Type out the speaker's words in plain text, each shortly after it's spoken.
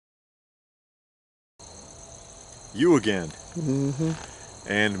You again. Mm-hmm.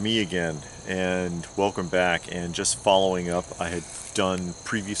 And me again. And welcome back. And just following up, I had done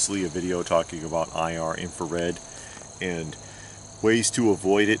previously a video talking about IR infrared and ways to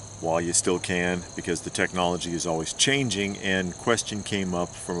avoid it while you still can, because the technology is always changing. And question came up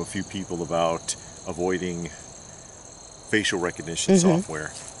from a few people about avoiding facial recognition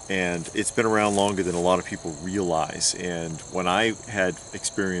software. And it's been around longer than a lot of people realize. And when I had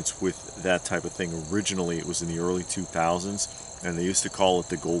experience with that type of thing originally, it was in the early 2000s, and they used to call it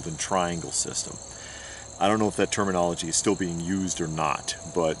the golden triangle system. I don't know if that terminology is still being used or not,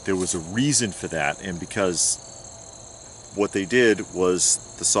 but there was a reason for that. And because what they did was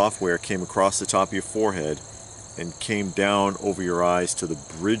the software came across the top of your forehead and came down over your eyes to the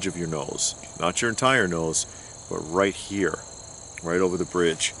bridge of your nose, not your entire nose, but right here, right over the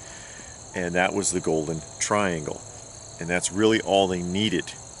bridge. And that was the golden triangle. And that's really all they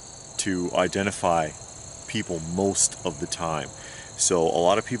needed to identify people most of the time. So a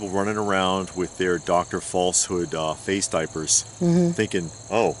lot of people running around with their Dr. Falsehood face diapers thinking,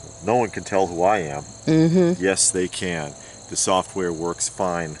 oh, no one can tell who I am. Yes, they can. The software works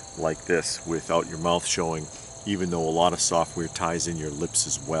fine like this without your mouth showing, even though a lot of software ties in your lips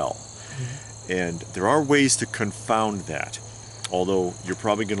as well. And there are ways to confound that, although you're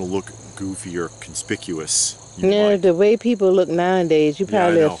probably going to look goofy or conspicuous. Yeah, the way people look nowadays, you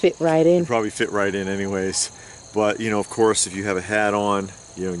probably will fit right in. You probably fit right in anyways. But, of course, if you have a hat on,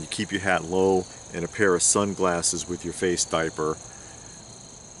 and you keep your hat low and a pair of sunglasses with your face diaper,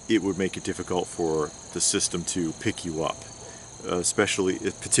 it would make it difficult for the system to pick you up.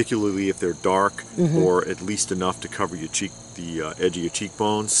 Particularly if they're dark, or at least enough to cover your cheek, the edge of your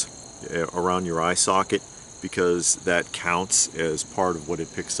cheekbones around your eye socket, because that counts as part of what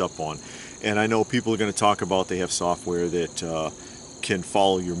it picks up on. And I know people are going to talk about they have software that can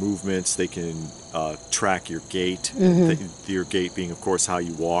follow your movements, they can track your gait, your gait being, of course, how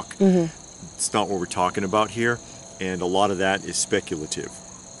you walk. It's not what we're talking about here, and a lot of that is speculative.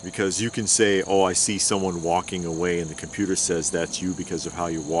 Because you can say, oh, I see someone walking away, and the computer says that's you because of how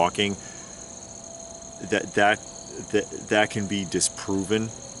you're walking. That can be disproven.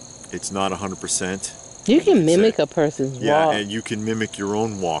 It's not 100%. You can mimic a person's walk. Yeah, and you can mimic your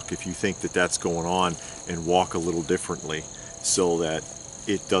own walk if you think that that's going on, and walk a little differently, so that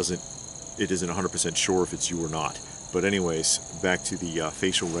it isn't 100% sure if it's you or not. But anyways, back to the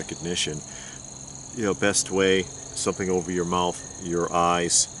facial recognition. Best way, something over your mouth, your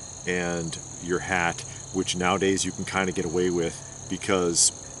eyes, and your hat, which nowadays you can kind of get away with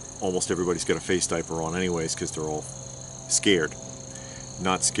because almost everybody's got a face diaper on anyways, because they're all scared.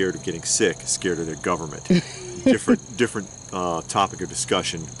 Not scared of getting sick, scared of their government. different topic of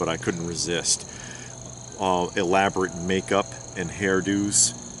discussion, but I couldn't resist. Elaborate makeup and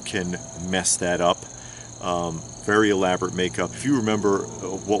hairdos can mess that up. Very elaborate makeup. If you remember,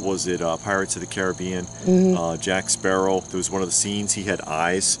 what was it, Pirates of the Caribbean, Jack Sparrow, there was one of the scenes, he had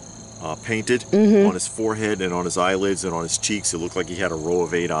eyes painted on his forehead and on his eyelids and on his cheeks. It looked like he had a row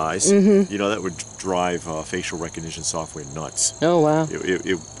of 8 eyes. That would drive facial recognition software nuts. Oh, wow.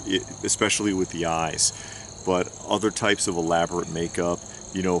 Especially with the eyes. But other types of elaborate makeup,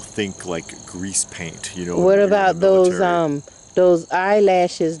 think like grease paint. What about those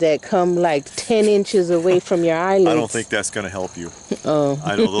eyelashes that come like 10 inches away from your eyelids? I don't think that's going to help you. Oh.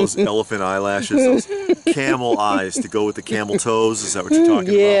 I know those elephant eyelashes, those camel eyes to go with the camel toes. Is that what you're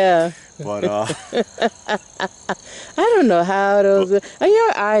talking about? But I don't know how those.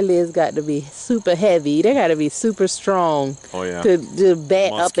 Your eyelids got to be super heavy. They got to be super strong. Oh yeah. To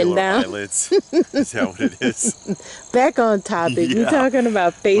bat up and down. Eyelids. Is that what it is? Back on topic. Yeah. We're talking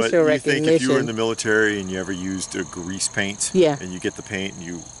about facial recognition. Think if you were in the military and you ever used a grease paint, and you get the paint and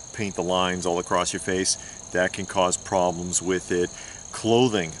you paint the lines all across your face, that can cause problems with it.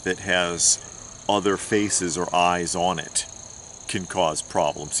 Clothing that has other faces or eyes on it can cause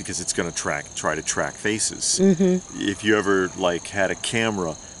problems because it's going to try to track faces. If you ever had a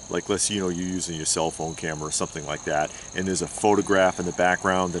camera, let's say you're using your cell phone camera or something like that, and there's a photograph in the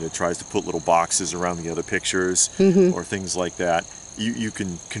background that it tries to put little boxes around the other pictures or things like that, you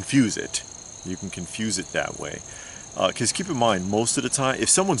can confuse it. You can confuse it that way. Because keep in mind, most of the time, if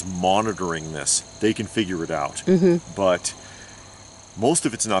someone's monitoring this, they can figure it out. But most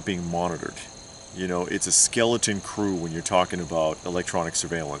of it's not being monitored. It's a skeleton crew when you're talking about electronic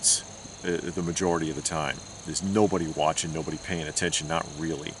surveillance the majority of the time. There's nobody watching, nobody paying attention, not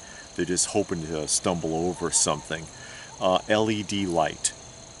really. They're just hoping to stumble over something. LED light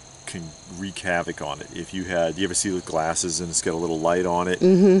can wreak havoc on it. If you ever see the glasses and it's got a little light on it,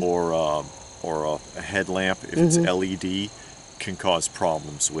 or a headlamp, if it's LED, can cause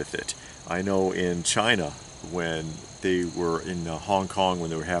problems with it. I know in China, when they were in Hong Kong when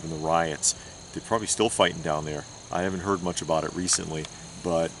they were having the riots. They're probably still fighting down there. I haven't heard much about it recently,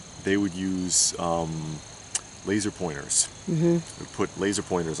 but they would use laser pointers. They would put laser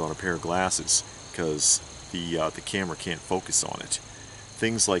pointers on a pair of glasses because the camera can't focus on it.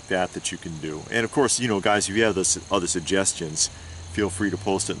 Things like that you can do. And of course, you know, guys, if you have other suggestions, feel free to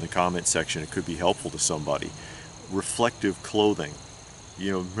post it in the comment section. It could be helpful to somebody. Reflective clothing.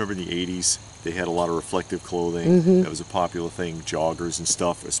 You know, remember in the 80s, they had a lot of reflective clothing. That was a popular thing, joggers and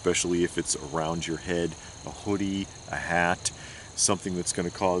stuff, especially if it's around your head, a hoodie, a hat, something that's going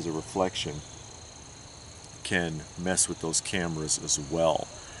to cause a reflection can mess with those cameras as well.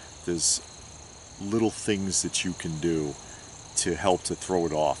 There's little things that you can do to help to throw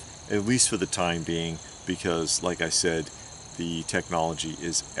it off, at least for the time being, because like I said, the technology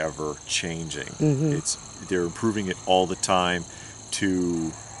is ever changing. They're improving it all the time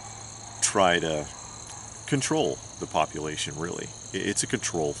to try to control the population, really. It's a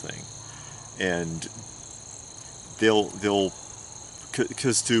control thing. And they'll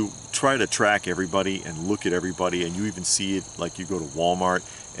because to try to track everybody and look at everybody, and you even see it, like you go to Walmart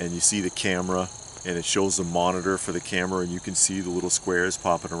and you see the camera and it shows the monitor for the camera, and you can see the little squares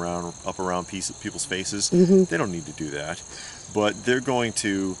popping around up around people's faces. They don't need to do that, but they're going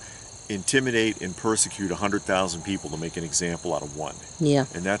to intimidate and persecute 100,000 people to make an example out of one. Yeah.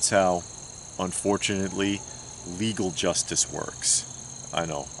 And that's how, unfortunately, legal justice works. I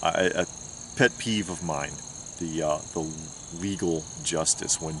know, a pet peeve of mine, the legal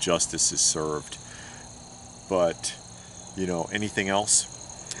justice, when justice is served. But, you know, anything else?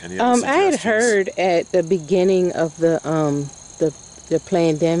 Any other I had suggestions? heard at the beginning of the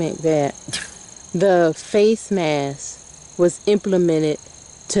pandemic that the face mask was implemented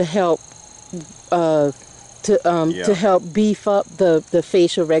to help to help beef up the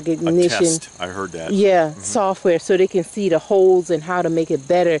facial recognition. A test. I heard that. Yeah, software, so they can see the holes and how to make it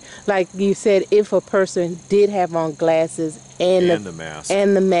better. Like you said, if a person did have on glasses and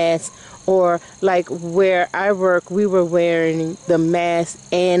the mask, or like where I work, we were wearing the mask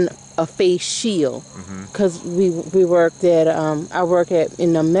and a face shield because we worked at I work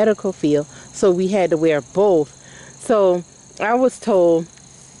in the medical field, so we had to wear both. So I was told,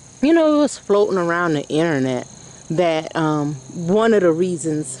 you know, it was floating around the internet that one of the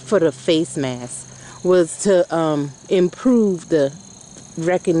reasons for the face mask was to improve the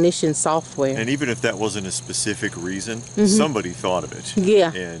recognition software. And even if that wasn't a specific reason, somebody thought of it.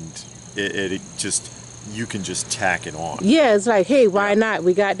 Yeah. And it just, you can just tack it on. Yeah, it's like, hey, why not?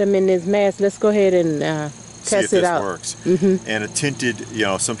 We got them in this mask. Let's go ahead and test it out. See if this works. And a tinted, you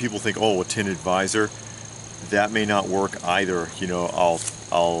know, some people think, oh, a tinted visor, that may not work either. You know,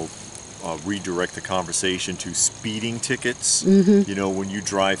 I'll redirect the conversation to speeding tickets. You know, when you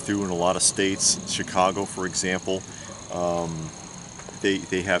drive through in a lot of states, Chicago, for example,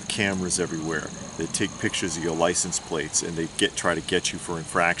 they have cameras everywhere. They take pictures of your license plates and they try to get you for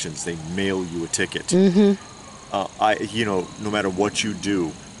infractions. They mail you a ticket. You know, no matter what you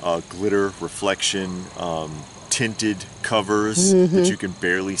do, glitter, reflection, tinted covers that you can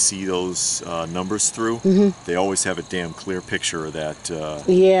barely see those numbers through. They always have a damn clear picture of that.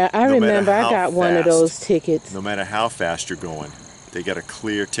 Yeah, I remember I got one of those tickets. No matter how fast you're going, they got a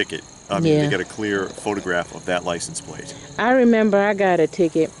clear ticket. I mean, they got a clear photograph of that license plate. I remember I got a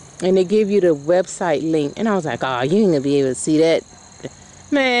ticket and they give you the website link, and I was like, oh, you ain't gonna be able to see that.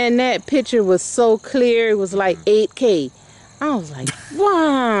 Man, that picture was so clear, it was like 8K. I was like,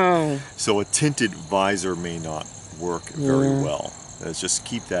 wow. So a tinted visor may not work very well. Let's just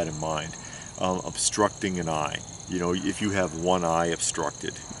keep that in mind. Obstructing an eye. You know, if you have one eye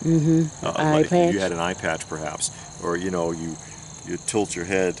obstructed, like if you had an eye patch perhaps, or you know, you tilt your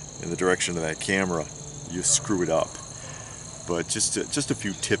head in the direction of that camera, you screw it up. But just a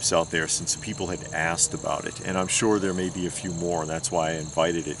few tips out there, since people had asked about it, and I'm sure there may be a few more, and that's why I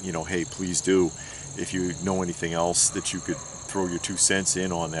invited it. You know, hey, please do. If you know anything else that you could throw your 2 cents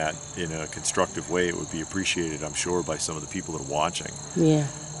in on that in a constructive way, it would be appreciated, I'm sure, by some of the people that are watching. Yeah.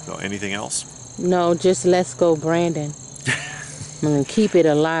 So anything else? No, just let's go, Brandon. I'm gonna keep it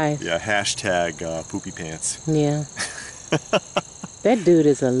alive. Yeah, hashtag poopy pants. Yeah. That dude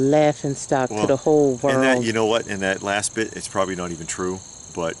is a laughing stock to the whole world. And that, you know what, in that last bit, it's probably not even true,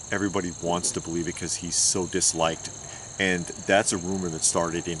 but everybody wants to believe it because he's so disliked. And that's a rumor that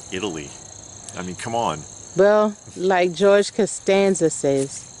started in Italy. I mean, come on. Well, like George Costanza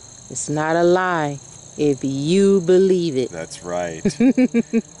says, it's not a lie if you believe it. That's right.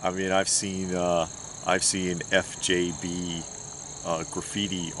 I mean, I've seen FJB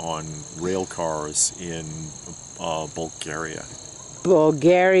graffiti on rail cars in Bulgaria.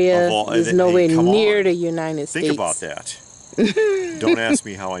 Bulgaria is nowhere near the United States. Think about that. Don't ask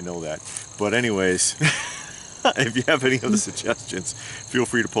me how I know that. But anyways, if you have any other suggestions, feel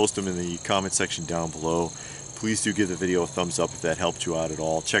free to post them in the comment section down below. Please do give the video a thumbs up if that helped you out at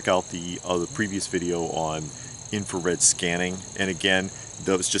all. Check out the previous video on infrared scanning. And again,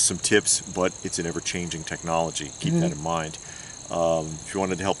 that was just some tips, but it's an ever-changing technology. Keep that in mind. If you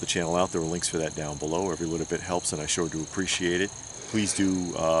wanted to help the channel out, there are links for that down below. Every little bit helps, and I sure do appreciate it. Please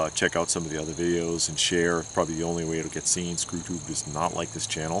do check out some of the other videos and share. Probably the only way it'll get seen. ScrewTube does not like this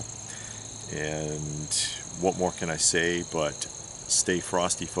channel. And what more can I say but stay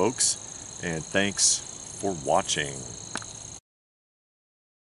frosty, folks, and thanks for watching.